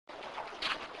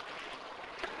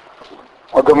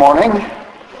Well, good morning.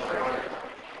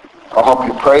 I hope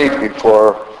you prayed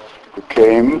before you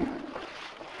came.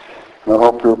 And I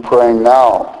hope you're praying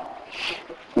now.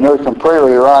 You know, you can pray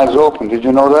with your eyes open. Did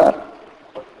you know that?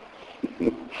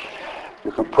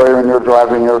 You can pray when you're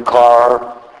driving your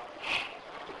car.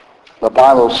 The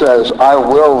Bible says, I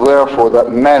will therefore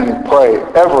that men pray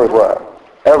everywhere,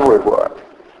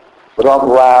 without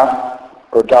wrath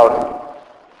or doubting.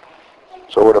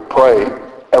 So we're to pray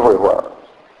everywhere.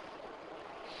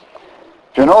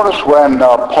 If you notice when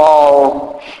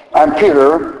Paul and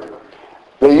Peter,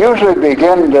 they usually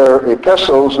begin their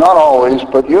epistles, not always,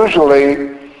 but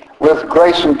usually with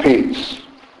grace and peace.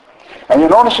 And you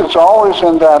notice it's always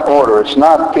in that order. It's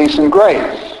not peace and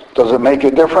grace. Does it make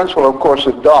a difference? Well, of course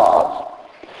it does.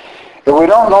 If we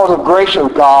don't know the grace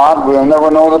of God, we'll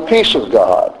never know the peace of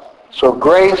God. So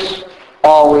grace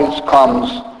always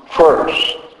comes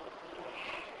first.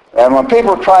 And when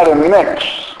people try to mix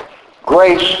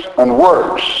grace and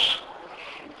works,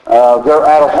 they're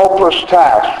at a hopeless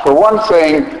task. For one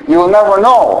thing, you'll never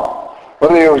know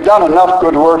whether you've done enough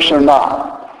good works or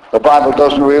not. The Bible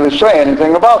doesn't really say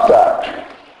anything about that.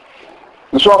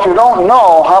 And so if you don't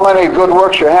know how many good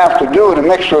works you have to do to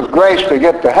mix with grace to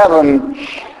get to heaven,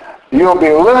 you'll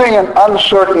be living an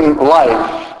uncertain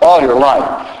life all your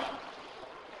life.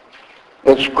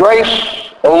 It's grace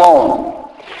alone.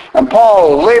 And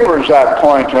Paul labors that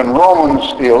point in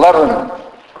Romans 11,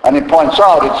 and he points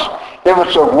out if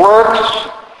it's of works,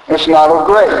 it's not of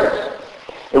grace.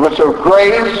 If it's of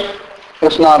grace,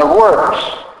 it's not of works.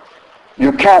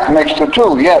 You can't mix the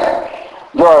two. Yet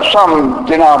there are some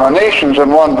denominations,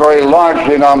 and one very large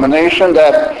denomination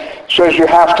that says you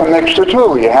have to mix the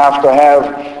two. You have to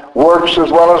have works as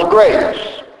well as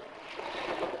grace.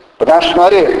 But that's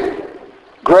not it.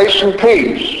 Grace and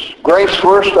peace. Grace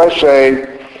first, I say,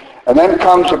 and then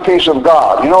comes the peace of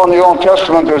God. You know, in the Old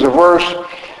Testament there's a verse,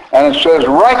 and it says,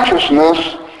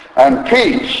 righteousness and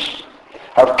peace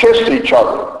have kissed each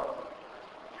other.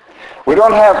 We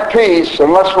don't have peace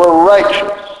unless we're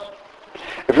righteous.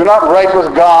 If you're not right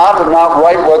with God and not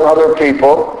right with other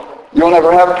people, you'll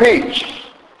never have peace.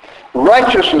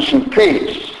 Righteousness and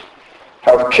peace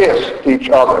have kissed each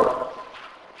other.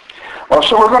 Well,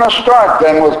 so we're going to start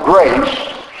then with grace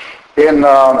in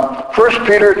 1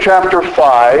 Peter chapter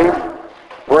 5,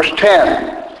 verse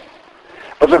 10.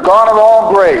 But the God of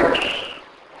all grace,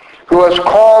 who has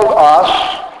called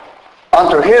us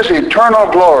unto his eternal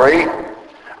glory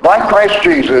by Christ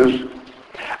Jesus,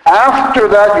 after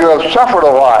that you have suffered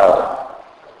a while,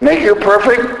 make you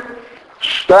perfect,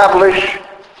 establish,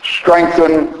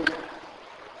 strengthen,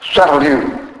 settle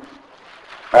you.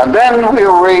 And then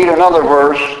we'll read another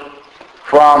verse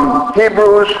from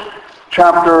Hebrews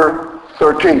chapter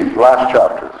 13, last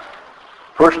chapter,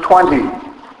 verse 20.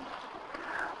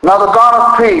 Now the God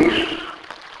of peace,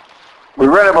 we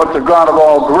read about the God of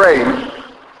all grace.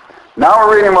 Now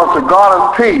we're reading about the God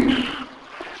of peace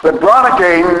that brought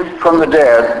again from the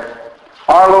dead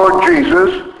our Lord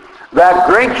Jesus, that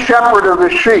great shepherd of the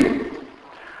sheep,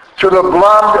 through the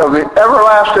blood of the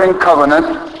everlasting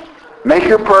covenant, make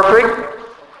you perfect,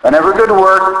 and every good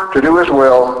work to do his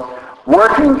will,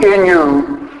 working in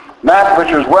you that which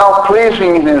is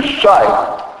well-pleasing in his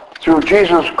sight, through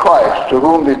Jesus Christ, to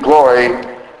whom be glory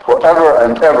forever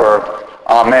and ever.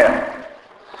 Amen.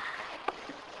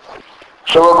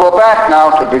 So we'll go back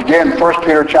now to begin 1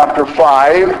 Peter chapter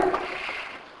 5,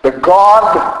 the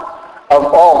God of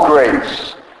all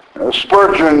grace.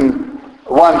 Spurgeon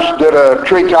once did a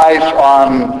treatise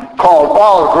called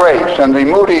All Grace, and the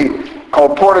Moody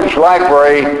Colportage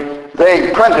Library, they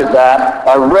printed that.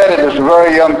 I read it as a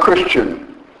very young Christian.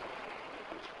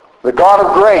 The God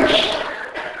of grace,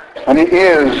 and he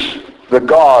is the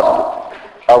God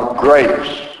of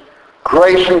grace.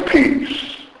 Grace and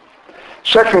peace.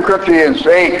 2 Corinthians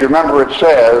 8, remember it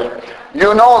says,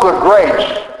 you know the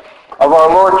grace of our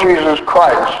Lord Jesus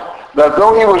Christ, that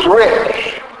though he was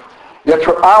rich, yet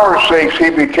for our sakes he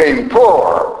became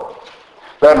poor,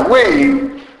 that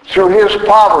we, through his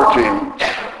poverty,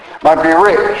 might be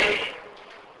rich.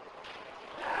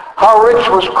 How rich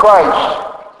was Christ?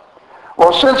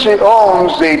 Well, since he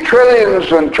owns the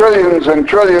trillions and trillions and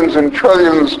trillions and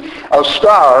trillions of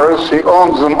stars, he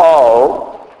owns them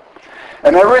all.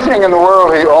 And everything in the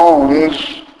world he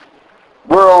owns,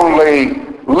 we're only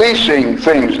leasing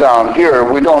things down here.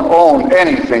 We don't own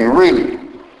anything really.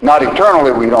 Not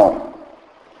eternally we don't.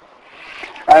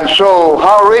 And so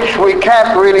how rich, we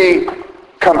can't really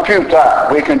compute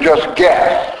that. We can just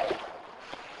guess.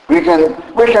 We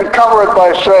can cover it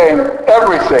by saying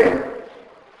everything.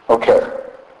 Okay.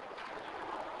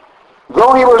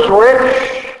 Though he was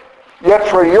rich, yet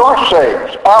for your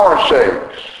sakes, our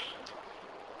sakes,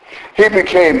 He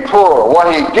became poor.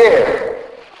 What he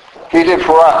did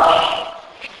for us,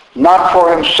 not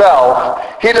for himself.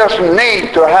 He doesn't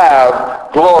need to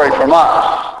have glory from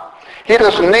us. He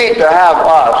doesn't need to have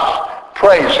us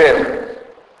praise him.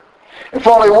 If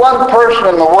only one person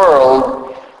in the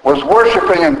world was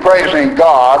worshiping and praising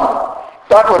God,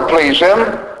 that would please him,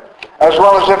 as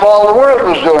well as if all the world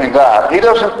was doing that. He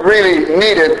doesn't really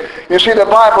need it. You see, the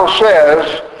Bible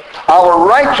says our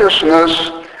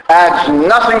righteousness adds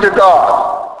nothing to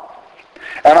God,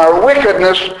 and our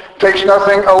wickedness takes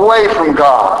nothing away from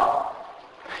God.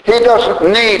 He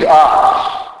doesn't need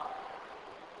us.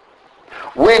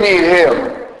 We need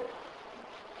him.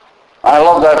 I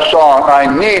love that song. I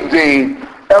need thee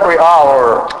every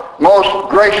hour, most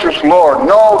gracious Lord.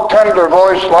 No tender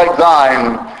voice like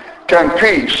thine can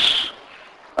peace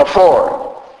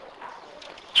afford.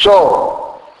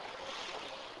 So,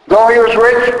 though he was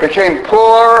rich, became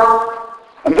poor,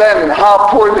 and then how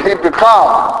poor did he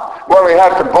become? Well, he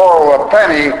had to borrow a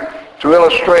penny to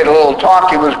illustrate a little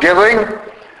talk he was giving.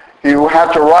 He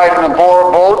had to ride in a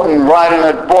boat and ride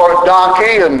in a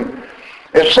donkey, and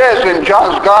it says in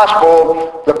John's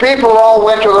Gospel, the people all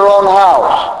went to their own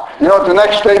house. You know what the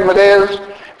next statement is?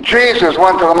 Jesus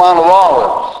went to the Mount of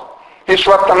Olives. He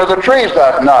slept under the trees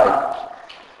that night.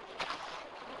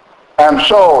 And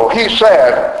so he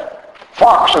said,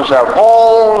 foxes have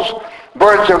holes,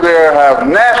 birds of the air have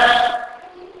nests,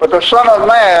 but the Son of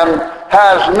Man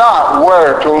has not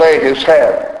where to lay his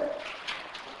head.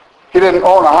 He didn't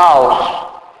own a house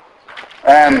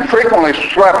and frequently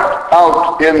slept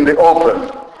out in the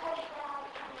open.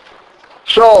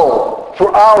 So,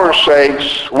 for our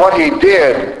sakes, what he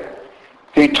did,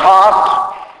 he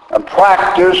taught and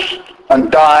practiced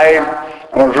and died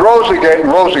and rose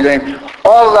again.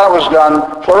 All of that was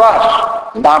done for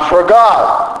us, not for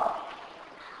God.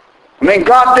 I mean,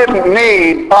 God didn't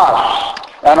need us.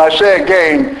 And I say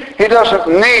again, he doesn't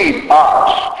need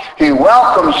us. He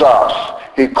welcomes us.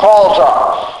 He calls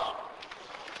us.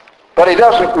 But he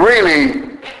doesn't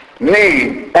really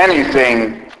need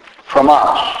anything from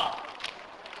us.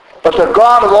 But the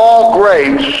God of all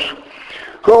grace,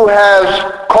 who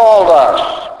has called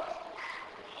us.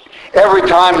 Every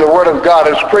time the Word of God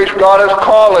is preached, God is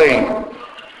calling.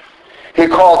 He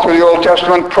called through the Old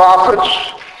Testament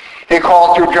prophets. He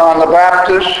called through John the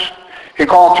Baptist. He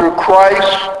called through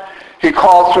Christ. He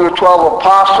called through the 12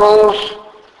 apostles.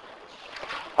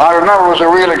 I remember it was a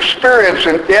real experience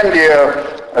in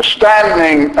India,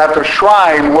 standing at the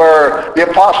shrine where the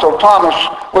Apostle Thomas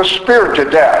was speared to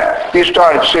death. He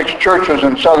started 6 churches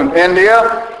in southern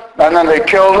India, and then they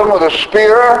killed him with a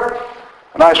spear.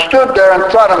 And I stood there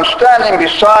and thought, I'm standing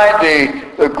beside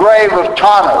the grave of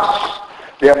Thomas,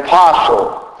 the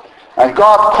apostle. And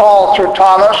God called through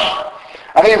Thomas,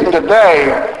 and even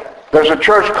today, there's a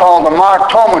church called the Mar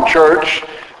Church,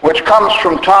 which comes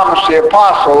from Thomas the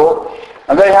apostle,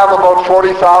 and they have about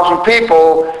 40,000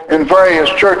 people in various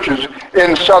churches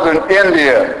in southern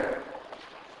India.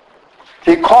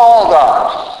 He called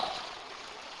us.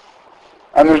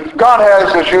 And God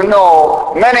has, as you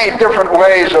know, many different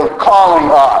ways of calling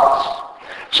us.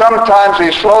 Sometimes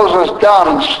he slows us down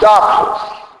and stops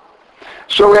us.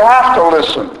 So we have to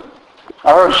listen.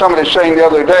 I heard somebody saying the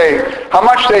other day how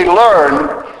much they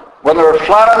learned when they were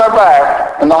flat on their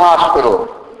back in the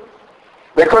hospital.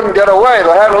 They couldn't get away. They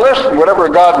had to listen to whatever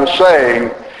God was saying.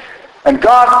 And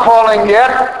God calling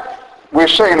yet, we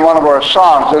sing in one of our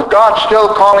songs, is God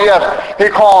still calling? Yes, he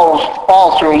calls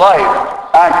all through life,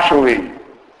 actually.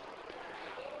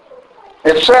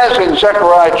 It says in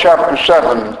Zechariah chapter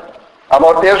 7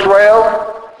 about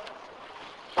Israel,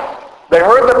 they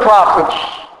heard the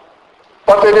prophets,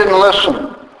 but they didn't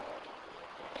listen.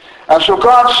 And so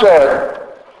God said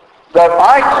that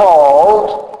I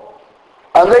called,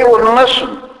 and they wouldn't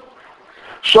listen.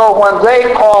 So when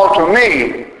they call to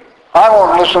me, I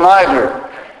won't listen either.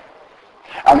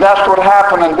 And that's what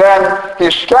happened. And then he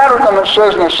scattered them, it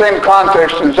says in the same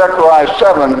context in Zechariah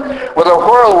 7, with a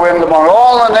whirlwind among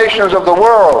all the nations of the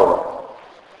world.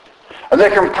 And they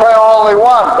can pray all they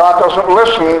want. God doesn't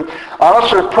listen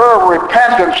unless there's prayer of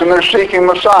repentance and they're seeking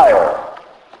Messiah.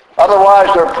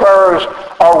 Otherwise their prayers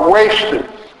are wasted.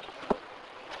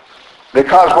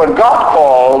 Because when God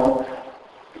called,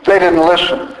 they didn't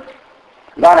listen.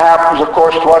 That happens, of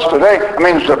course, to us today. I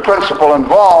mean, there's a principle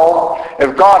involved.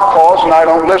 If God calls and I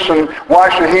don't listen, why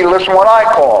should he listen when I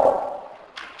call?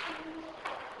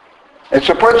 It's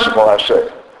a principle, I say.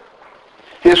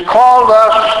 He's called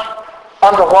us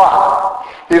unto what?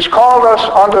 He's called us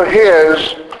unto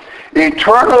his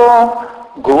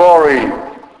eternal glory.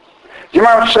 Do you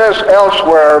remember it says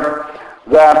elsewhere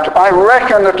that I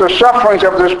reckon that the sufferings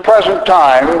of this present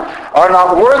time are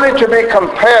not worthy to be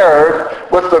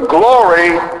compared with the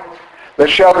glory that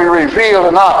shall be revealed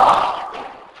in us.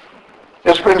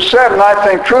 It's been said, and I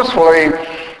think truthfully,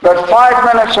 that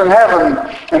 5 minutes in heaven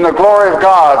in the glory of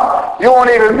God, you won't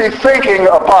even be thinking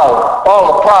about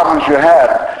all the problems you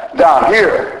had down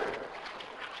here.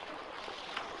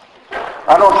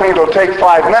 I don't think it'll take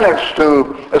 5 minutes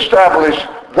to establish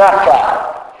that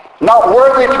fact. Not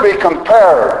worthy to be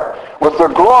compared with the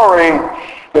glory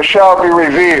that shall be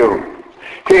revealed.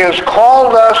 He has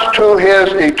called us to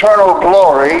his eternal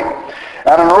glory.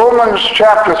 And in Romans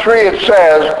chapter 3 it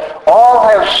says, all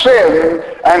have sinned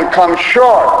and come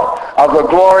short of the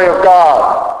glory of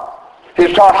God.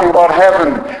 He's talking about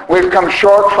heaven. We've come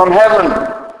short from heaven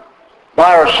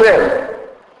by our sin.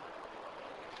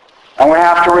 And we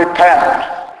have to repent.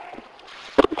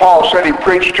 Paul said he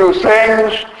preached two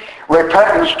things: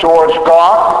 repentance towards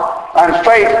God and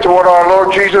faith toward our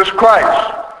Lord Jesus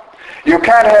Christ. You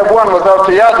can't have one without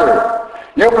the other.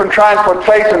 You can try and put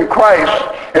faith in Christ.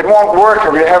 It won't work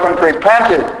if you haven't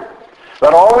repented.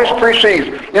 That always precedes.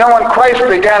 You know, when Christ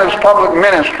began his public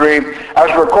ministry, as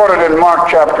recorded in Mark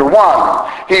chapter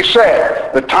 1, he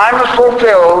said, the time is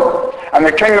fulfilled and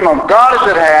the kingdom of God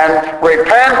is at hand.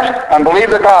 Repent and believe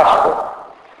the gospel.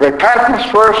 Repentance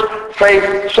first,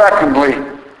 faith secondly.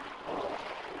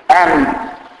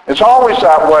 And it's always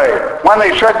that way. When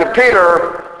they said to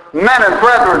Peter, men and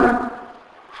brethren,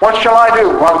 what shall I do?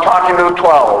 Well, I'm talking to the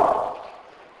 12.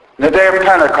 The day of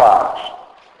Pentecost.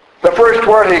 The first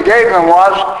word he gave them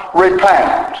was,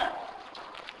 repent.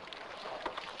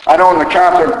 I know in the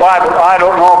Catholic Bible, I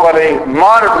don't know about a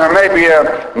modern, there may be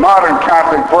a modern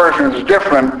Catholic version that's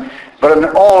different, but in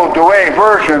the old Douay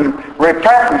version,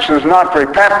 repentance is not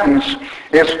repentance,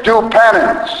 it's do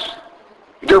penance.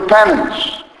 Do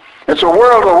penance. It's a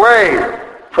world away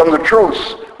from the truth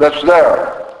that's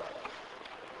there.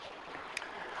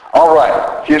 All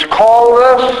right. He's called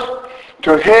us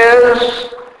to his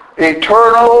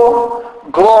eternal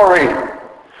glory.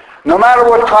 No matter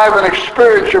what kind of an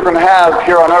experience you can have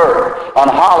here on earth, on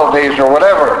holidays or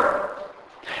whatever,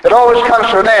 it always comes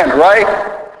to an end, right?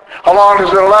 How long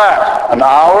does it last? An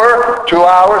hour, 2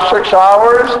 hours, 6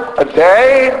 hours, a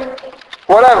day,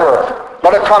 whatever.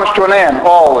 But it comes to an end,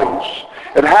 always.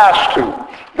 It has to.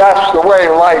 That's the way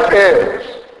life is.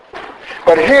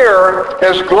 But here,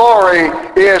 his glory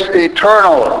is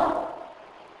eternal.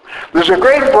 There's a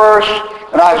great verse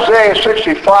in Isaiah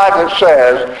 65 that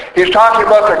says, he's talking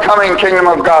about the coming kingdom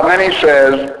of God, and then he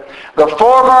says, the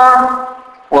former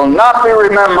will not be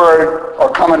remembered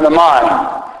or come into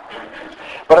mind.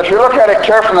 But if you look at it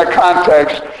carefully in the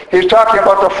context, he's talking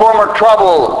about the former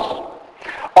troubles.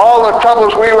 All the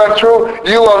troubles we went through,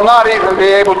 you will not even be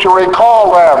able to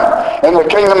recall them in the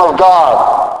kingdom of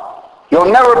God.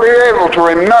 You'll never be able to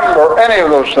remember any of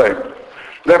those things.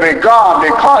 They'll be gone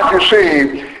because, you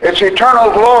see, it's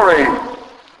eternal glory.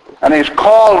 And he's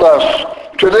called us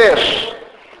to this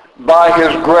by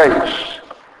his grace.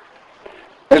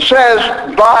 It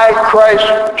says, by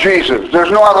Christ Jesus. There's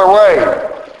no other way.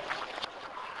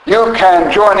 You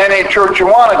can join any church you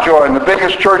want to join, the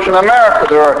biggest church in America.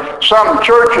 There are some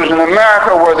churches in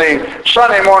America where the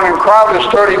Sunday morning crowd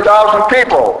is 30,000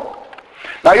 people.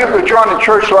 Now you could join a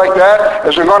church like that.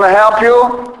 Is it going to help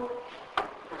you?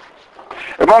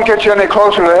 It won't get you any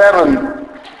closer to heaven,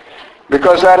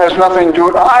 because that has nothing to do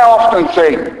with it. I often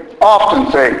think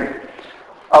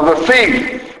of the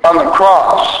thief on the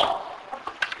cross.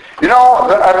 You know,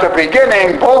 at the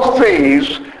beginning, both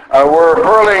thieves were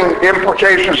hurling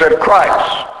imprecations at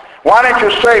Christ. Why don't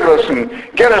you save us and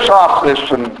get us off this?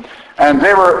 And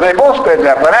they both did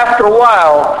that. But after a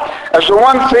while, as the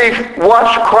one thief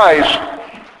watched Christ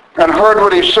and heard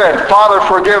what he said, Father,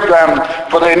 forgive them,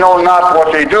 for they know not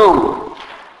what they do.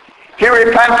 He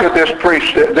repented, this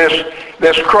priest,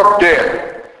 this crook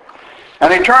did.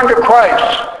 And he turned to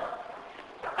Christ.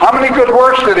 How many good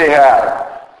works did he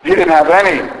have? He didn't have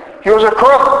any. He was a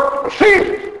crook, a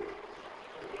thief.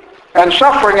 And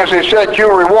suffering, as he said,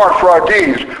 due reward for our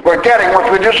deeds. We're getting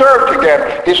what we deserve to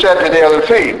get, he said to the other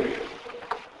thief.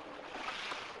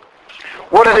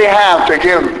 What did he have to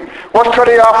give? What could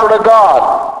he offer to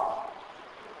God?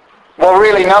 Well,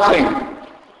 really nothing.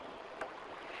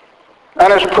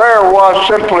 And his prayer was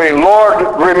simply,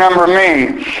 Lord, remember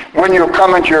me when you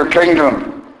come into your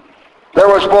kingdom. There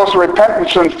was both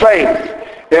repentance and faith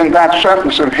in that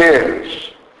sentence of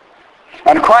his.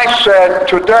 And Christ said,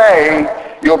 today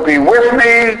you'll be with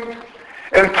me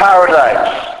in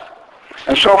paradise.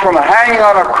 And so from hanging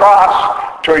on a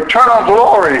cross to eternal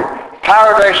glory,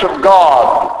 paradise of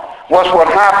God, was what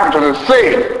happened to the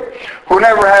thief, who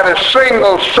never had a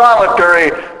single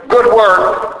solitary good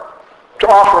work to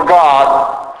offer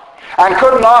God, and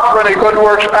couldn't offer any good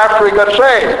works after he got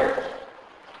saved.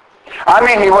 I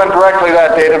mean, he went directly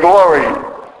that day to glory.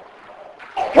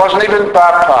 Wasn't even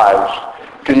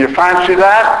baptized. Can you fancy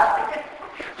that?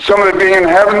 Somebody being in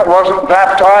heaven that wasn't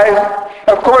baptized?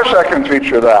 Of course I can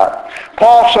feature that.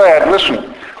 Paul said,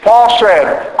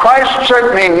 Christ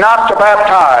sent me not to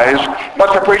baptize,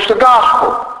 but to preach the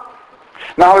gospel.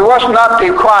 Now, he was not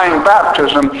decrying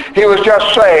baptism. He was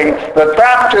just saying that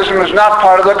baptism is not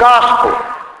part of the gospel.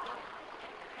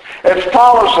 It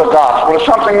follows the gospel. It's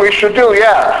something we should do,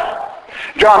 yes.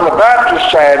 John the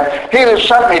Baptist said, he that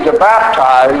sent me to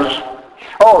baptize.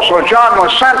 Oh, so John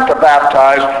was sent to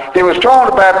baptize. He was told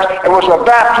to baptize. It was a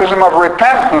baptism of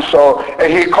repentance, so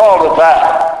he called it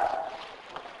that.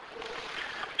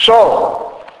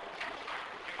 So,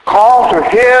 call to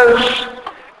his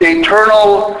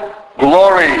eternal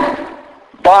glory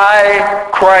by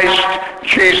Christ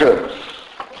Jesus.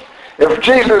 If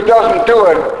Jesus doesn't do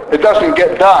it, it doesn't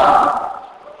get done.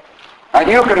 And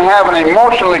you can have an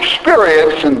emotional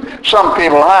experience, and some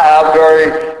people have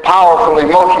very powerful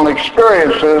emotional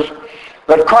experiences,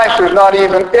 but Christ is not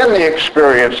even in the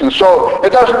experience, and so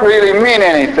it doesn't really mean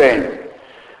anything.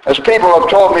 As people have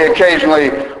told me occasionally,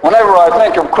 whenever I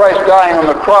think of Christ dying on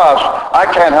the cross,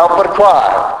 I can't help but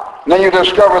cry. And then you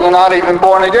discover they're not even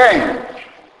born again.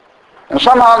 And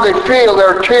somehow they feel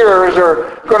their tears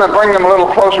are going to bring them a little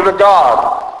closer to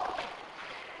God.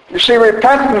 You see,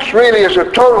 repentance really is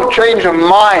a total change of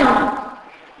mind.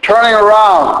 Turning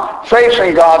around,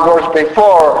 facing God, whereas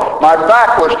before my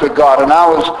back was to God and I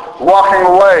was walking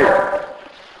away.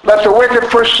 Let the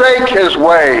wicked forsake his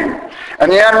way,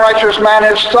 and the unrighteous man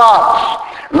his thoughts.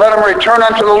 Let him return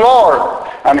unto the Lord,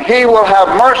 and he will have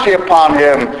mercy upon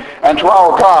him, and to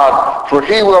our God, for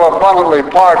he will abundantly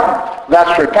pardon.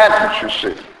 That's repentance,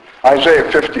 you see.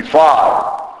 Isaiah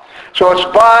 55. So it's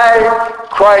by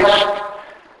Christ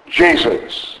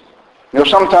Jesus. You know,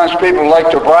 sometimes people like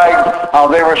to brag how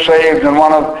they were saved in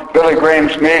one of Billy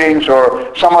Graham's meetings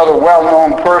or some other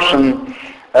well-known person,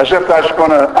 as if that's going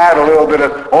to add a little bit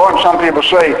of, and some people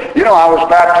say, you know, I was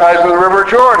baptized in the River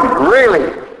Jordan.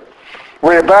 Really?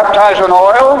 Were you baptized in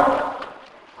oil?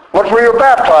 What were you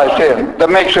baptized in that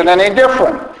makes it any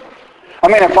different? I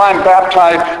mean, if I'm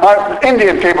baptized,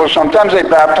 Indian people, sometimes they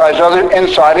baptize others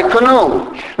inside a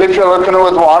canoe. They fill a canoe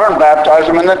with water and baptize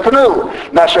them in the canoe.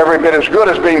 That's every bit as good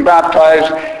as being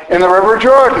baptized in the River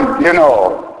Jordan, you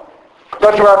know.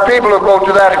 But there are people who go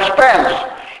to that expense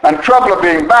and trouble of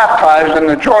being baptized in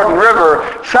the Jordan River,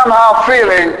 somehow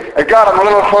feeling it got them a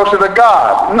little closer to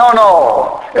God.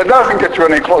 No, it doesn't get you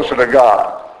any closer to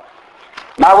God.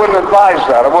 And I wouldn't advise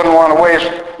that. I wouldn't want to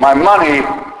waste my money.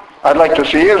 I'd like to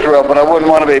see Israel, but I wouldn't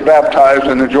want to be baptized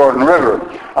in the Jordan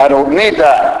River. I don't need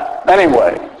that.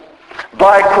 Anyway,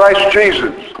 by Christ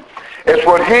Jesus, it's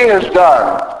what he has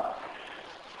done.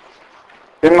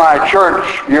 In my church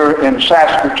here in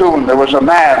Saskatoon, there was a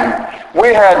man.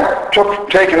 We had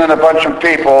taken in a bunch of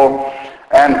people,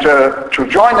 and to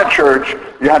join the church,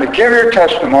 you had to give your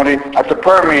testimony at the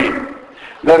prayer meeting.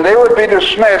 Then they would be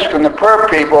dismissed, and the prayer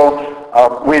people,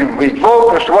 we'd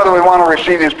vote as to whether we want to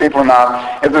receive these people or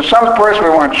not. If there's some person we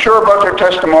weren't sure about their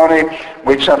testimony,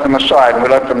 we'd set them aside, and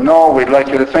we'd let them know we'd like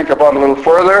you to think about it a little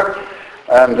further.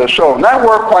 And that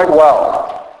worked quite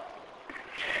well.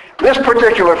 This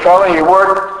particular fellow, he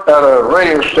worked at a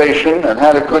radio station and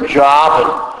had a good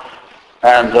job,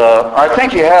 and I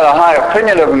think he had a high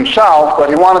opinion of himself, but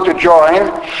he wanted to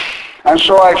join. And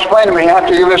so I explained to him he had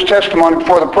to give his testimony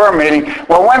before the prayer meeting.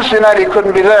 Well, Wednesday night he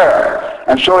couldn't be there.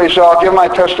 And so he said, I'll give my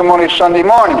testimony Sunday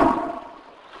morning.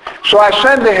 So I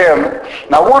said to him,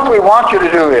 now what we want you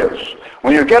to do is,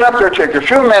 when you get up there, take a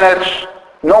few minutes,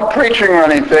 no preaching or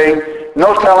anything,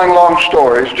 no telling long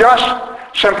stories, just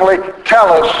simply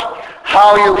tell us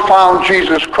how you found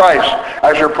Jesus Christ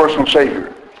as your personal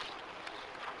Savior.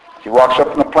 He walks up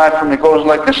on the platform, he goes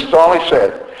like, this is all he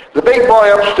said. The big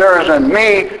boy upstairs and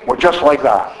me were just like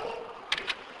that.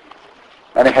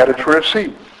 And he headed for his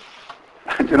seat.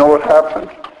 And you know what happened?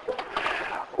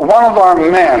 One of our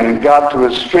men got to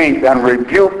his feet and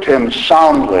rebuked him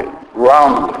soundly,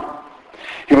 roundly.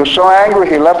 He was so angry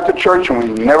he left the church and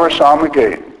we never saw him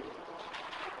again.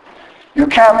 You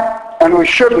can't, and we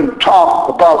shouldn't talk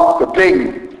about the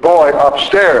big boy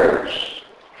upstairs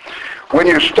when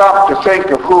you stop to think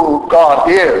of who God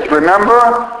is.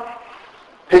 Remember?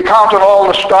 He counted all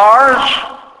the stars.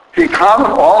 He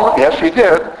counted all, yes he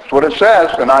did. That's what it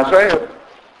says in Isaiah.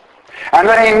 And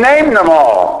then he named them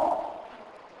all.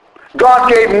 God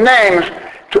gave names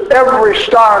to every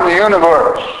star in the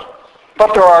universe.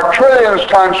 But there are trillions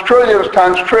times trillions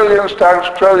times trillions times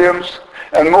trillions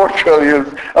and more trillions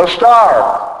of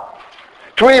stars.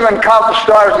 To even count the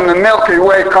stars in the Milky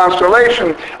Way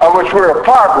constellation of which we're a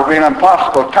part would be an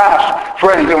impossible task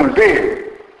for any human being.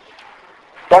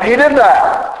 But he did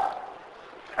that.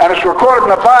 And it's recorded in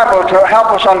the Bible to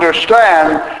help us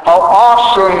understand how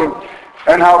awesome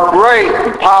and how great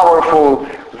and powerful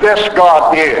this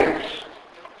God is.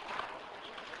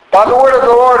 By the word of the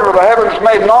Lord were the heavens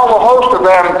made, and all the host of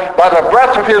them by the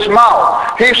breath of his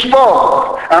mouth. He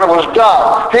spoke, and it was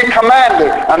done. He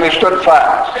commanded, and they stood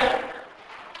fast.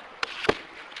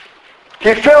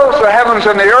 He fills the heavens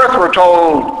and the earth, we're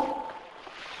told.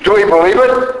 Do we believe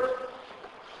it?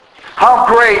 How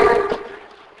great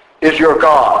is your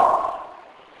God?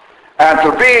 And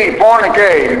to be born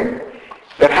again,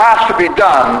 it has to be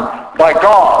done by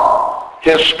God,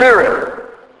 his Spirit.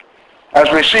 As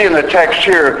we see in the text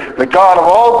here, the God of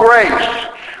all grace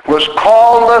was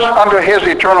called us unto his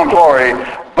eternal glory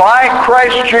by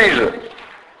Christ Jesus.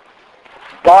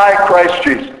 By Christ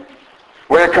Jesus.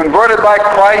 Were you converted by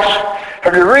Christ?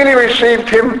 Have you really received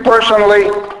him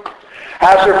personally?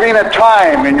 Has there been a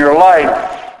time in your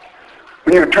life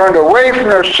when you turned away from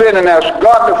your sin and asked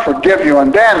God to forgive you,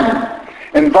 and then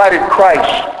invited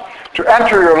Christ to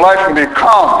enter your life and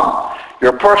become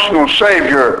your personal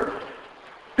Savior,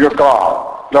 your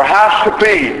God? There has to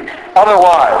be.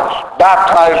 Otherwise,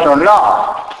 baptized or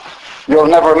not, you'll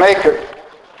never make it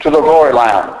to the glory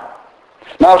land.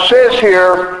 Now it says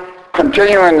here,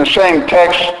 continuing the same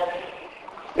text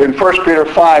in 1 Peter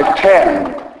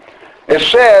 5:10, it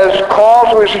says, called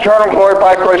to his eternal glory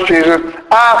by Christ Jesus,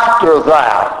 after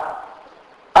that.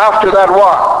 After that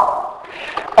what?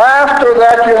 After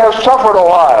that you have suffered a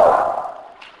while.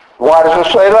 Why does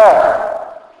it say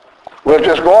that? We'll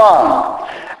just go on.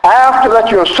 After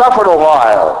that you have suffered a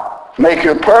while, make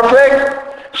you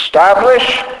perfect,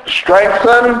 establish,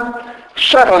 strengthen,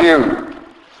 settle you.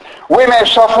 We may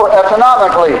suffer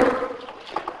economically.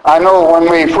 I know when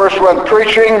we first went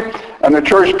preaching and the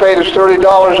church paid us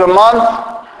 $30 a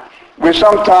month, we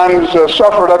sometimes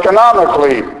suffered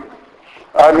economically.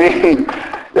 I mean,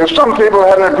 if some people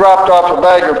hadn't dropped off a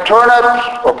bag of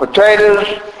turnips or potatoes,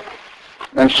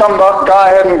 and some guy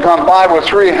hadn't come by with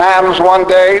 3 hams one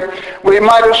day, we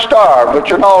might have starved. But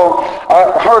you know,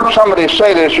 I heard somebody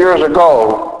say this years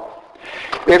ago.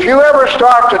 If you ever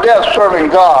starve to death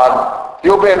serving God,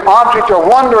 you'll be an object of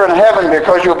wonder in heaven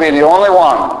because you'll be the only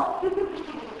one.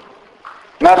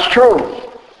 And that's true,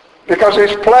 because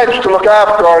he's pledged to look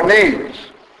after our needs.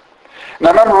 And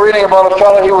I remember reading about a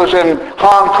fellow, he was in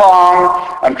Hong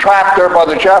Kong and trapped there by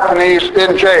the Japanese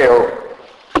in jail.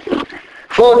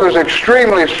 Food was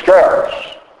extremely scarce.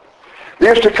 They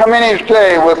used to come in each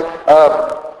day with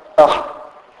a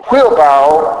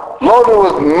wheelbarrow loaded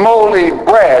with moldy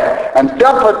bread and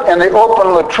dump it in the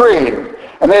open latrine.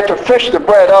 And they had to fish the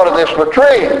bread out of this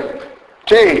latrine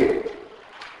to eat.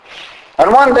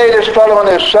 And one day this fellow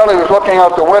in his cell, he was looking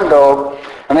out the window,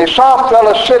 and he saw a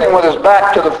fellow sitting with his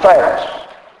back to the fence.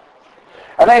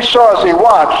 And he saw as he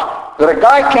watched that a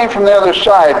guy came from the other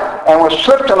side and was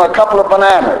slipped him a couple of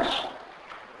bananas.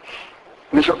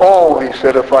 And he said, oh, he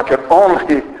said, if I could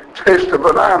only taste a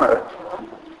banana.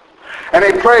 And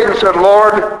he prayed and said,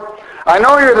 Lord, I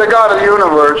know you're the God of the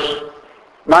universe,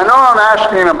 and I know I'm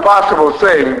asking an impossible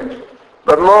thing,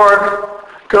 but Lord,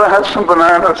 could I have some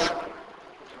bananas?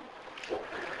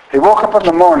 He woke up in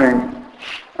the morning,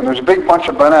 and there's a big bunch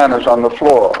of bananas on the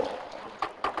floor.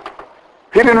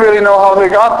 He didn't really know how they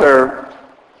got there,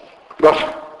 but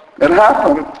it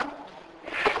happened.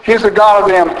 He's the God of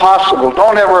the impossible.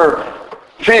 Don't ever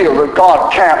feel that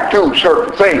God can't do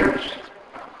certain things.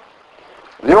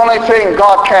 The only thing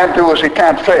God can't do is he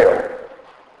can't fail.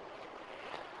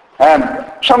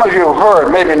 And some of you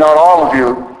heard, maybe not all of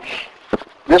you,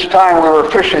 this time we were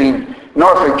fishing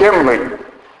north of Gimli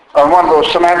on one of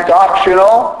those cement docks, you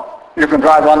know. You can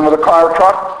drive on with a car or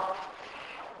truck.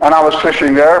 And I was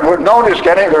fishing there. Nobody's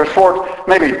getting, there's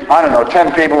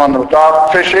 10 people on the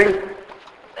dock fishing.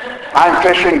 I'm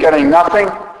fishing, getting nothing.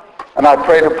 And I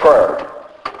prayed a prayer.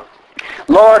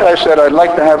 Lord, I said, I'd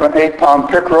like to have an 8-pound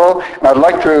pickerel, and I'd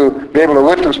like to be able to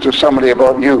witness to somebody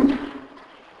about you.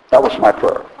 That was my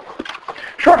prayer.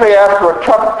 Shortly after, a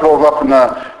truck drove up in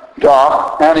the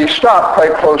dock, and he stopped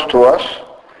quite close to us.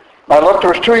 I looked,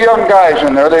 there was 2 young guys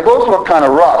in there. They both looked kind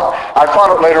of rough. I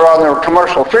found out later on they were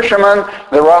commercial fishermen.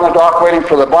 They were on the dock waiting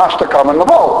for the boss to come in the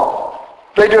boat.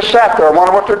 They just sat there and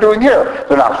wondered what they're doing here.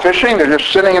 They're not fishing, they're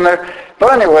just sitting in there.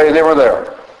 But anyway, they were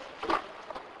there.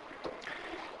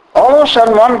 All of a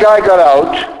sudden, one guy got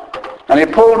out, and he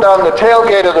pulled down the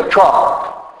tailgate of the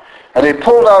truck, and he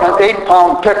pulled out an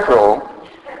 8-pound pickerel,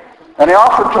 And he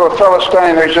offered to a fellow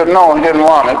standing there. He said, no, he didn't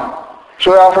want it.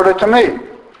 So he offered it to me.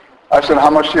 I said, how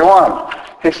much do you want?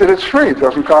 He said, it's free. It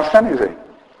doesn't cost anything.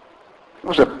 It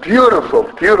was a beautiful,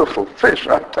 beautiful fish,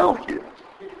 I tell you.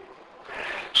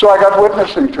 So I got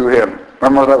witnessing to him.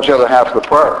 Remember, that was the other half of the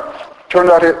prayer. Turned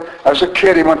out, as a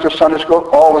kid, he went to Sunday school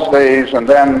all his days, and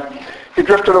then he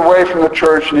drifted away from the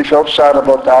church, and he felt sad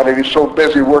about that. He was so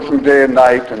busy working day and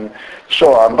night, and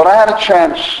so on. But I had a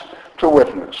chance to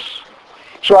witness.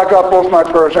 So I got both my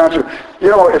prayers answered. You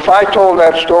know, if I told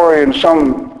that story in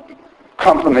some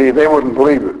company, they wouldn't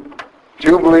believe it. Do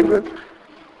you believe it?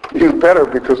 You better,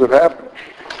 because it happened.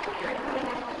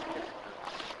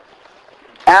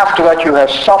 After that, you have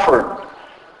suffered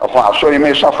a while. So you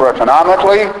may suffer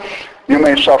economically, you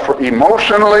may suffer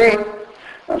emotionally,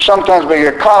 and sometimes we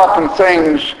get caught up in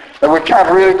things that we can't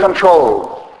really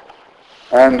control.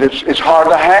 And it's hard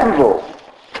to handle.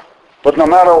 But no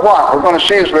matter what, we're going to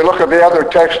see as we look at the other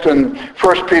text in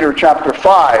 1 Peter chapter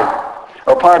 5,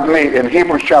 or pardon me, in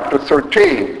Hebrews chapter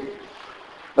 13,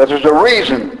 that there's a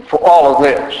reason for all of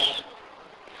this.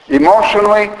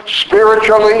 Emotionally,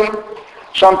 spiritually,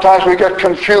 sometimes we get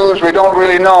confused. We don't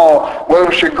really know whether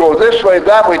we should go this way,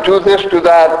 that way, do this, do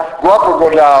that, go up or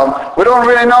go down. We don't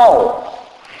really know.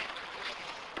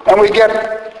 And we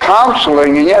get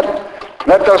counseling, and yet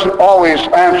that doesn't always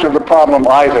answer the problem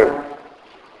either.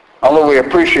 Although we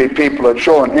appreciate people that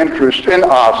show an interest in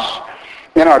us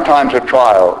in our times of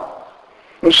trial.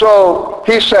 And so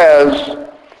he says,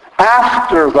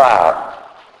 after that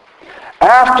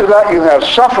you have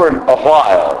suffered a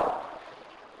while.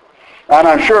 And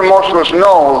I'm sure most of us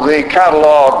know the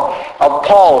catalog of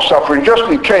Paul's suffering. Just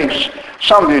in case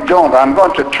some of you don't, I'm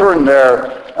going to turn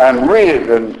there and read it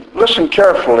and listen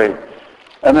carefully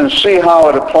and then see how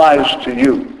it applies to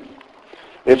you.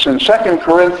 It's in 2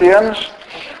 Corinthians,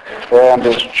 and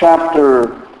it's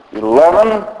chapter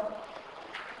 11.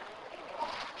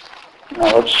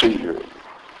 Now let's see here.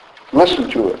 Listen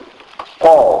to it.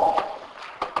 Paul.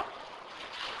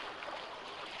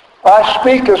 I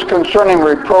speak as concerning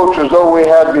reproach as though we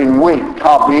had been weak.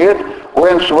 Howbeit,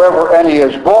 whensoever any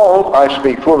is bold, I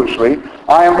speak foolishly,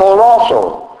 I am bold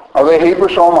also. Are they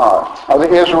Hebrews? So am I. Are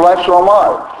they Israelites? So am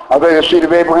I. Are they the seed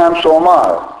of Abraham? So am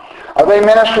I. Are they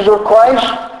ministers of Christ?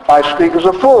 I speak as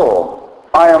a fool.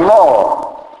 I am more.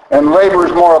 In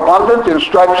labors more abundant, in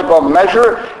stripes above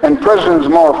measure, in prisons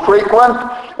more frequent,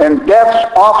 in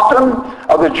deaths often.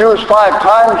 Of the Jews 5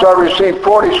 times I received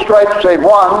 40 stripes save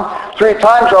one. 3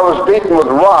 times I was beaten with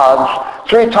rods.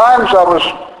 3 times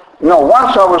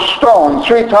once I was stoned.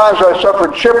 3 times I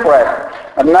suffered shipwreck.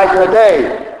 A night and a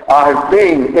day I have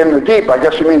been in the deep. I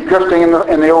guess he means drifting in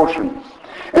the ocean.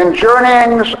 In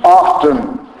journeyings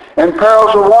often. In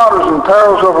perils of waters, in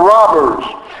perils of robbers.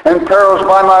 In perils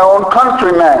by my own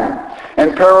countrymen,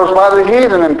 in perils by the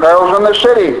heathen, in perils in the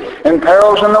city, in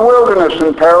perils in the wilderness,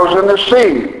 in perils in the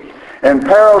sea, in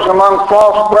perils among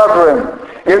false brethren,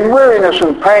 in weariness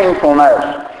and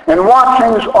painfulness, in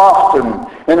watchings often,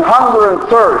 in hunger and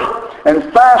thirst,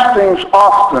 in fastings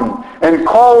often, in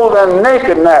cold and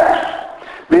nakedness.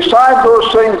 Beside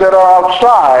those things that are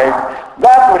outside,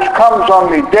 that which comes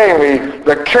on me daily,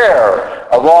 the care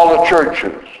of all the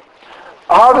churches.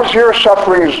 How does your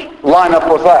sufferings line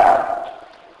up with that?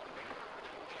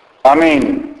 I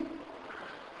mean,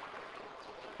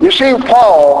 you see,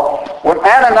 Paul, when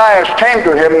Ananias came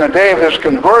to him in the day of his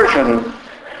conversion,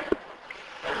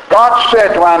 God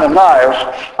said to Ananias,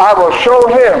 I will show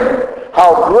him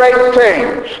how great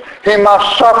things he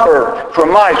must suffer for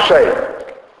my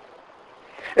sake.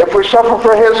 If we suffer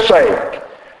for his sake,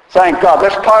 thank God.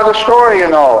 That's part of the story, you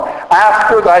know.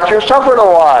 After that, you suffered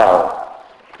a while.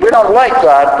 We don't like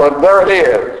that, but there it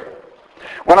is.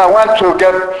 When I went to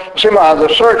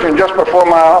the surgeon just before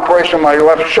my operation on my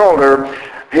left shoulder,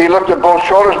 he looked at both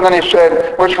shoulders and then he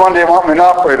said, which one do you want me to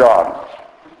operate on?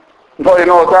 Well, you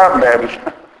know what that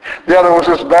meant. The other was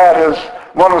as bad as,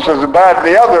 one was as bad as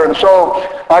the other. And so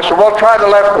I said, well, try the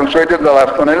left one. So he did the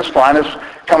left one. It's fine. It's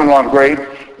coming along great.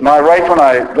 My right one,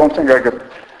 I don't think I could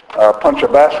punch a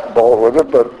basketball with it,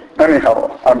 but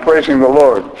anyhow, I'm praising the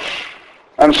Lord.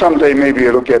 And someday maybe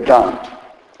it'll get done.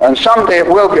 And someday it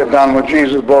will get done when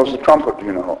Jesus blows the trumpet,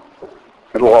 you know.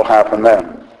 It'll all happen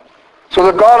then. So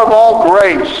the God of all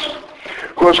grace,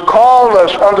 who has called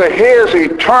us unto his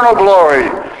eternal glory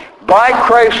by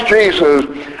Christ Jesus,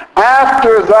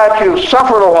 after that you've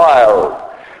suffered a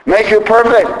while, make you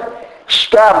perfect,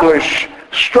 establish,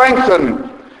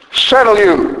 strengthen, settle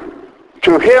you.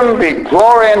 To him be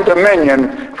glory and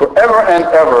dominion forever and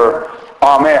ever.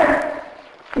 Amen.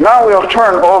 Now we'll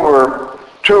turn over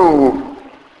to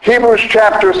Hebrews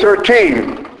chapter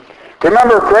 13.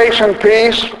 Remember, grace and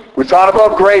peace, We thought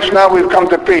about grace, now we've come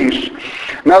to peace.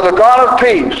 Now the God of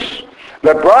peace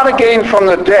that brought again from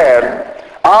the dead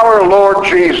our Lord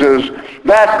Jesus,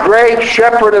 that great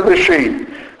shepherd of the sheep,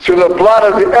 through the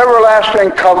blood of the everlasting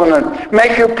covenant,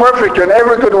 make you perfect in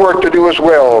every good work to do his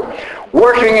will,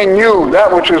 working in you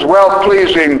that which is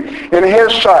well-pleasing in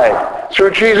his sight, through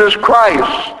Jesus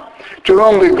Christ, to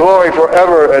whom be glory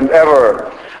forever and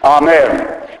ever.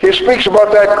 Amen. He speaks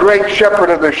about that great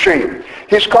shepherd of the sheep.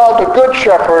 He's called the good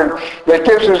shepherd that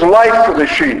gives his life for the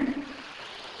sheep.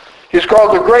 He's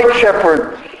called the great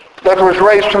shepherd that was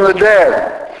raised from the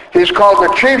dead. He's called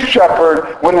the chief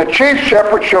shepherd. When the chief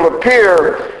shepherd shall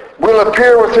appear, we'll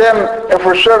appear with him if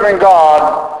we're serving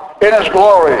God in his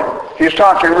glory. He's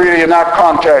talking really in that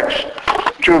context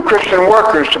to Christian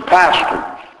workers, to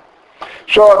pastors.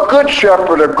 So a good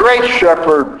shepherd, a great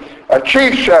shepherd, a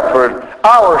chief shepherd,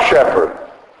 our shepherd.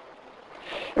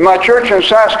 In my church in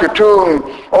Saskatoon,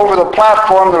 over the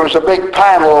platform there was a big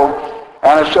panel,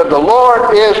 and it said, the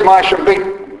Lord is my shepherd.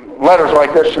 Big letters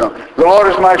like this, you know. The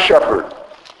Lord is my shepherd.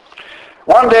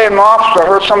 One day in my office I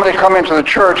heard somebody come into the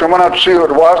church. I went out to see who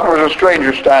it was, and there was a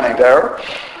stranger standing there.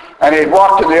 And he had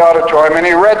walked in the auditorium, and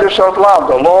he read this out loud,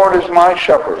 the Lord is my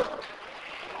shepherd.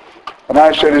 And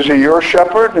I said, is he your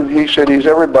shepherd? And he said, he's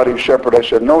everybody's shepherd. I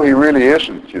said, no, he really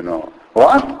isn't, you know.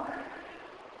 What?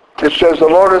 It says, the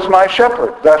Lord is my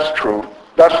shepherd. That's true.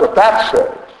 That's what that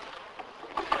says.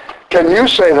 Can you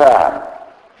say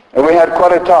that? And we had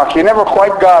quite a talk. He never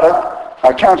quite got it.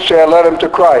 I can't say I led him to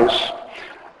Christ,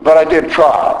 but I did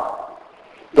try.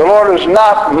 The Lord is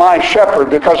not my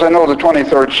shepherd because I know the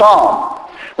 23rd Psalm.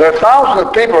 There are thousands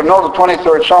of people who know the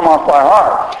 23rd Psalm off by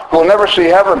heart who will never see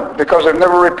heaven because they've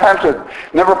never repented,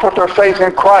 never put their faith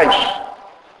in Christ.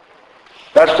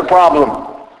 That's the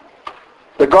problem.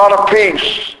 The God of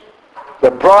peace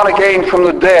that brought again from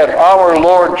the dead our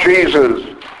Lord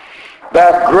Jesus,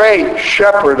 that great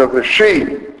shepherd of the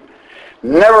sheep.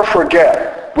 Never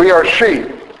forget, we are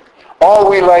sheep. All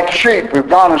we like sheep, we've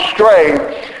gone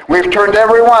astray. We've turned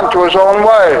everyone to his own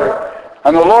way.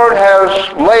 And the Lord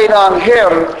has laid on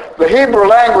him, the Hebrew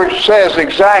language says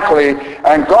exactly,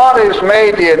 and God has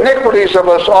made the iniquities of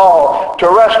us all to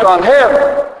rest on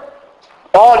him.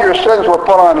 All your sins were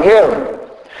put on him.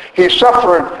 He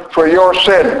suffered for your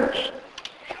sins.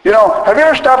 You know, have you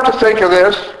ever stopped to think of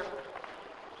this?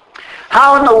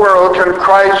 How in the world can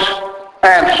Christ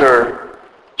answer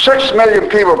 6 million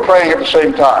people praying at the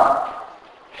same time?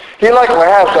 He likely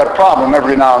has that problem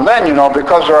every now and then, you know,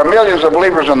 because there are millions of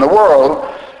believers in the world,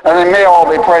 and they may all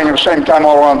be praying at the same time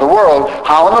all around the world.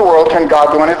 How in the world can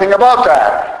God do anything about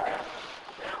that?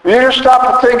 You just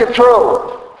stop to think it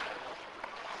through.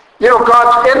 You know,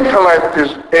 God's intellect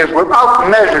is without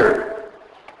measure.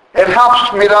 It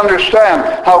helps me to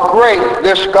understand how great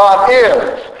this God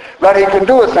is, that he can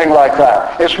do a thing like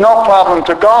that. It's no problem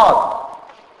to God.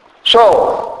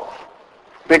 So,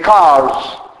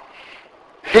 because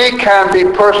he can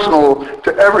be personal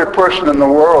to every person in the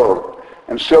world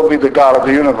and still be the God of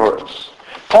the universe.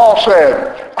 Paul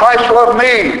said, Christ loved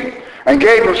me and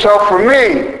gave himself for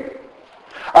me.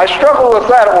 I struggled with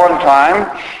that at one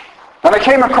time, and I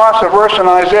came across a verse in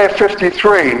Isaiah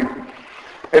 53.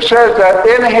 It says that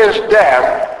in his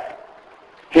death,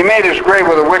 he made his grave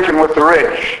with the wicked and with the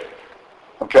rich.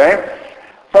 Okay?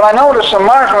 But I noticed some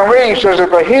marginal reading says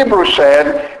that the Hebrew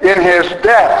said, in his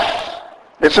death.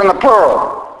 It's in the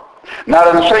plural, not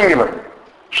in the singular.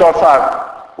 So I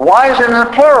thought, why is it in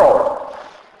the plural?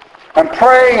 I'm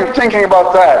praying and thinking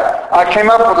about that. I came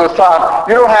up with the thought,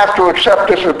 you don't have to accept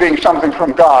this as being something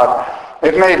from God.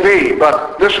 It may be,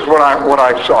 but this is what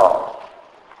I saw.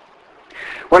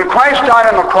 When Christ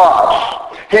died on the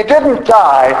cross, he didn't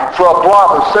die for a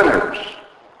blob of sinners.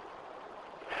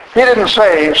 He didn't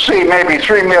say, see maybe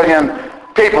 3 million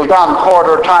people down the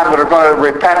corridor time that are going to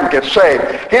repent and get saved.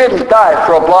 He didn't die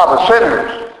for a blob of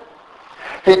sinners.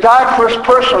 He died for us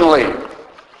personally.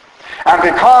 And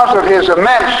because of his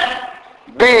immense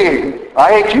being,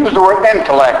 I hate to use the word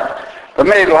intellect, but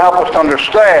maybe it'll help us to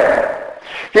understand.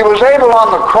 He was able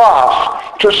on the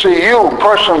cross to see you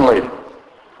personally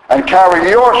and carry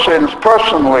your sins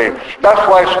personally. That's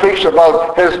why he speaks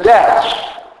about his deaths.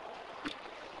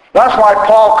 That's why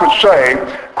Paul could say,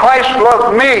 Christ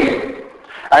loved me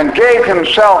and gave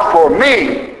himself for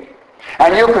me.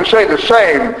 And you can say the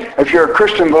same if you're a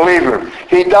Christian believer.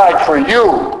 He died for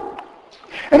you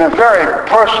in a very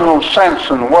personal sense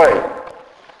and way.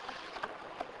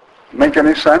 Make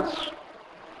any sense?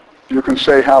 You can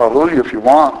say hallelujah if you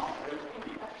want.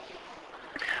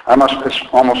 It's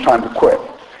almost time to quit.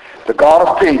 The God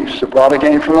of peace that brought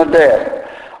again from the dead,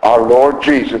 our Lord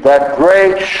Jesus, that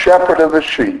great shepherd of the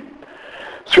sheep,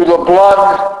 through the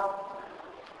blood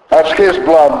That's his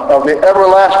blood of the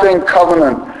everlasting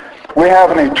covenant. We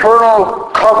have an eternal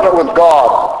covenant with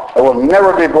God that will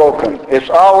never be broken. It's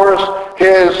ours,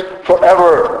 his,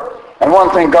 forever. And one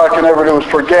thing God can never do is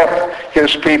forget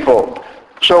his people.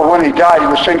 So when he died, he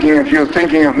was thinking of you,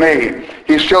 thinking of me.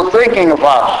 He's still thinking of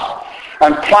us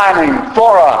and planning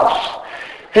for us.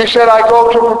 He said, I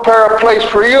go to prepare a place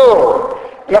for you.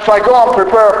 And if I go and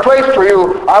prepare a place for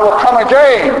you, I will come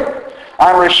again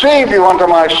and receive you unto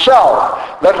myself,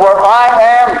 that where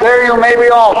I am, there you may be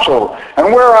also.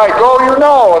 And where I go, you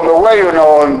know, and the way you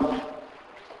know.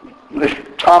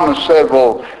 And Thomas said,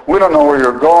 well, we don't know where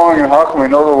you're going, and how can we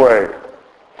know the way?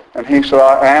 And he said,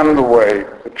 I am the way,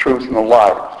 the truth, and the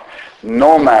life.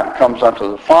 No man comes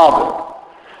unto the Father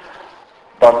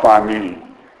but by me.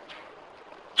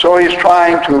 So he's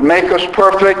trying to make us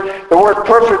perfect. The word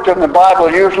perfect in the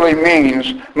Bible usually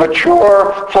means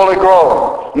mature, fully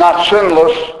grown, not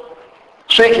sinless,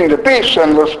 seeking to be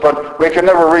sinless, but we can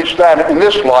never reach that in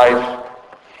this life.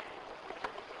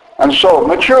 And so,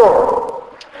 mature.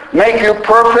 Make you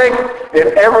perfect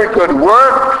in every good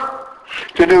work,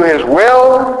 to do his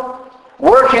will,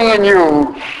 working in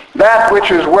you that which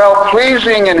is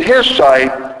well-pleasing in his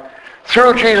sight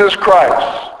through Jesus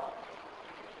Christ,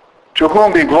 to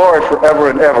whom be glory forever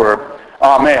and ever.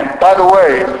 Amen. By the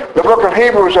way, the book of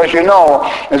Hebrews, as you know,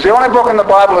 is the only book in the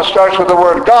Bible that starts with the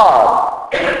word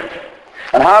God.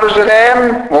 And how does it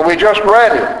end? Well, we just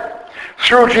read it.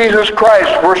 Through Jesus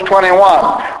Christ, verse 21.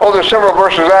 Oh, there's several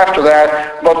verses after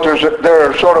that, but there's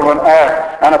sort of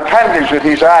an appendage that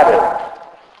he's added.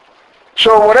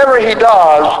 So whatever he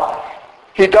does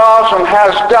and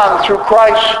has done through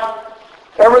Christ.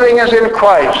 Everything is in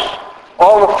Christ.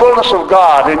 All the fullness of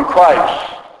God in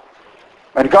Christ.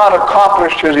 And God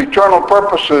accomplished his eternal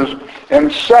purposes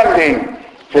in sending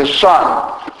his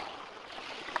Son.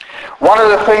 One of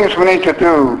the things we need to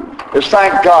do is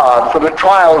thank God for the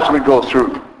trials we go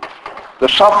through, the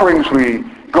sufferings we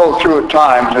go through at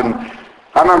times. And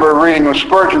I remember reading with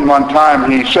Spurgeon one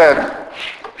time, he said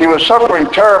he was suffering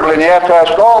terribly and he had to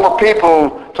ask all the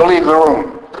people to leave the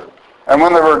room. And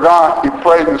when they were gone, he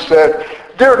prayed and said,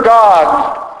 Dear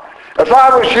God, if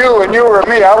I was you and you were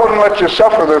me, I wouldn't let you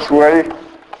suffer this way.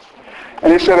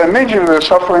 And he said immediately the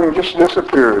suffering just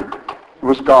disappeared. It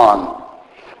was gone.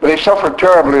 But he suffered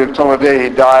terribly until the day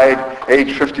he died,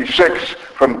 age 56,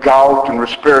 from gout and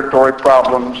respiratory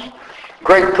problems.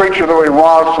 Great preacher though he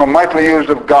was, so mightily used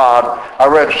of God. I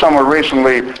read somewhere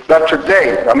recently that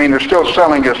today, they're still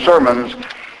selling his sermons.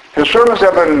 His sermons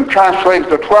have been translated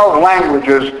to 12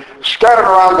 languages, scattered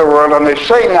around the world, and they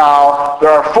say now there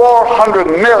are 400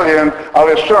 million of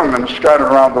his sermons scattered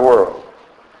around the world.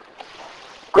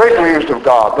 Greatly used of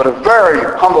God, but a very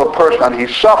humble person, and he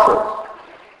suffered.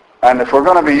 And if we're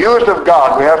going to be used of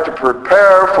God, we have to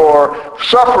prepare for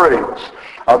sufferings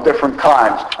of different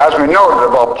kinds. As we noted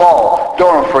about Paul,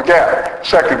 don't forget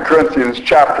 2 Corinthians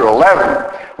chapter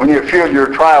 11, when you feel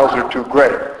your trials are too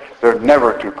great. They're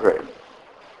never too great.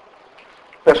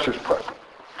 Let's just pray.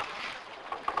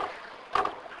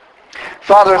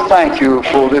 Father, thank you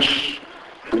for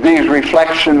these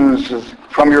reflections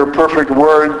from your perfect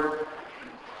word.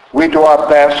 We do our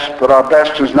best, but our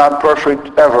best is not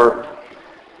perfect ever.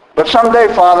 But someday,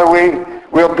 Father,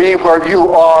 we'll be where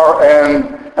you are,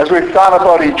 and as we've thought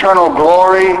about eternal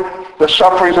glory, the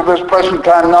sufferings of this present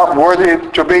time not worthy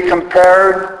to be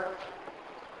compared.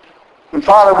 And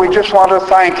Father, we just want to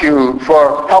thank you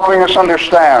for helping us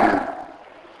understand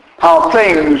how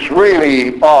things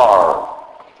really are.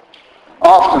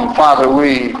 Often, Father,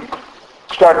 we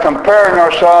start comparing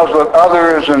ourselves with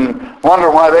others and wonder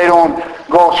why they don't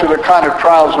go through the kind of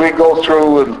trials we go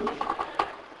through, and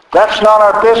that's not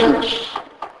our business.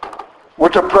 We're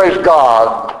to praise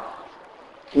God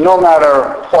no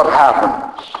matter what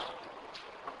happens.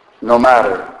 No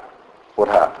matter what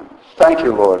happens. Thank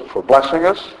you, Lord, for blessing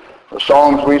us, the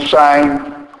songs we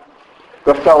sang,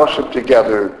 the fellowship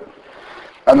together,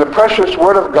 and the precious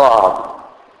Word of God.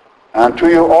 And to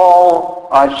you all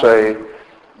I say,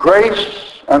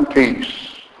 grace and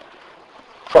peace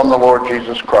from the Lord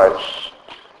Jesus Christ.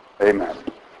 Amen.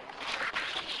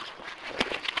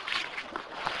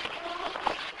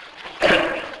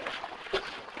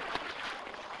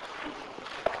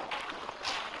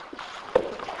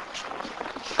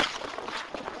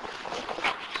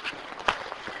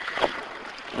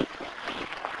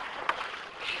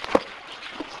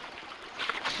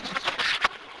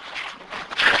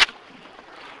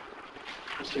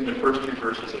 Sing the first two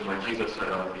verses of My Jesus Said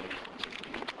I'll Be.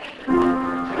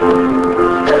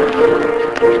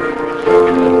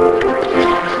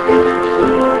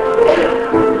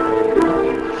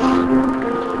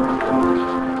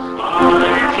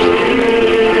 My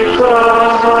Jesus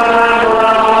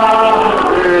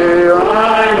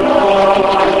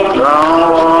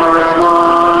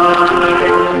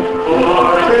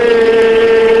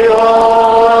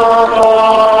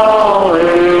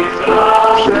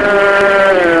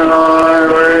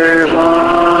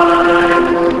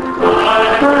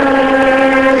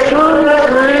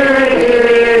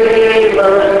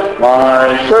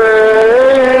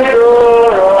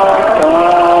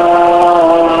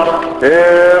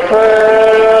is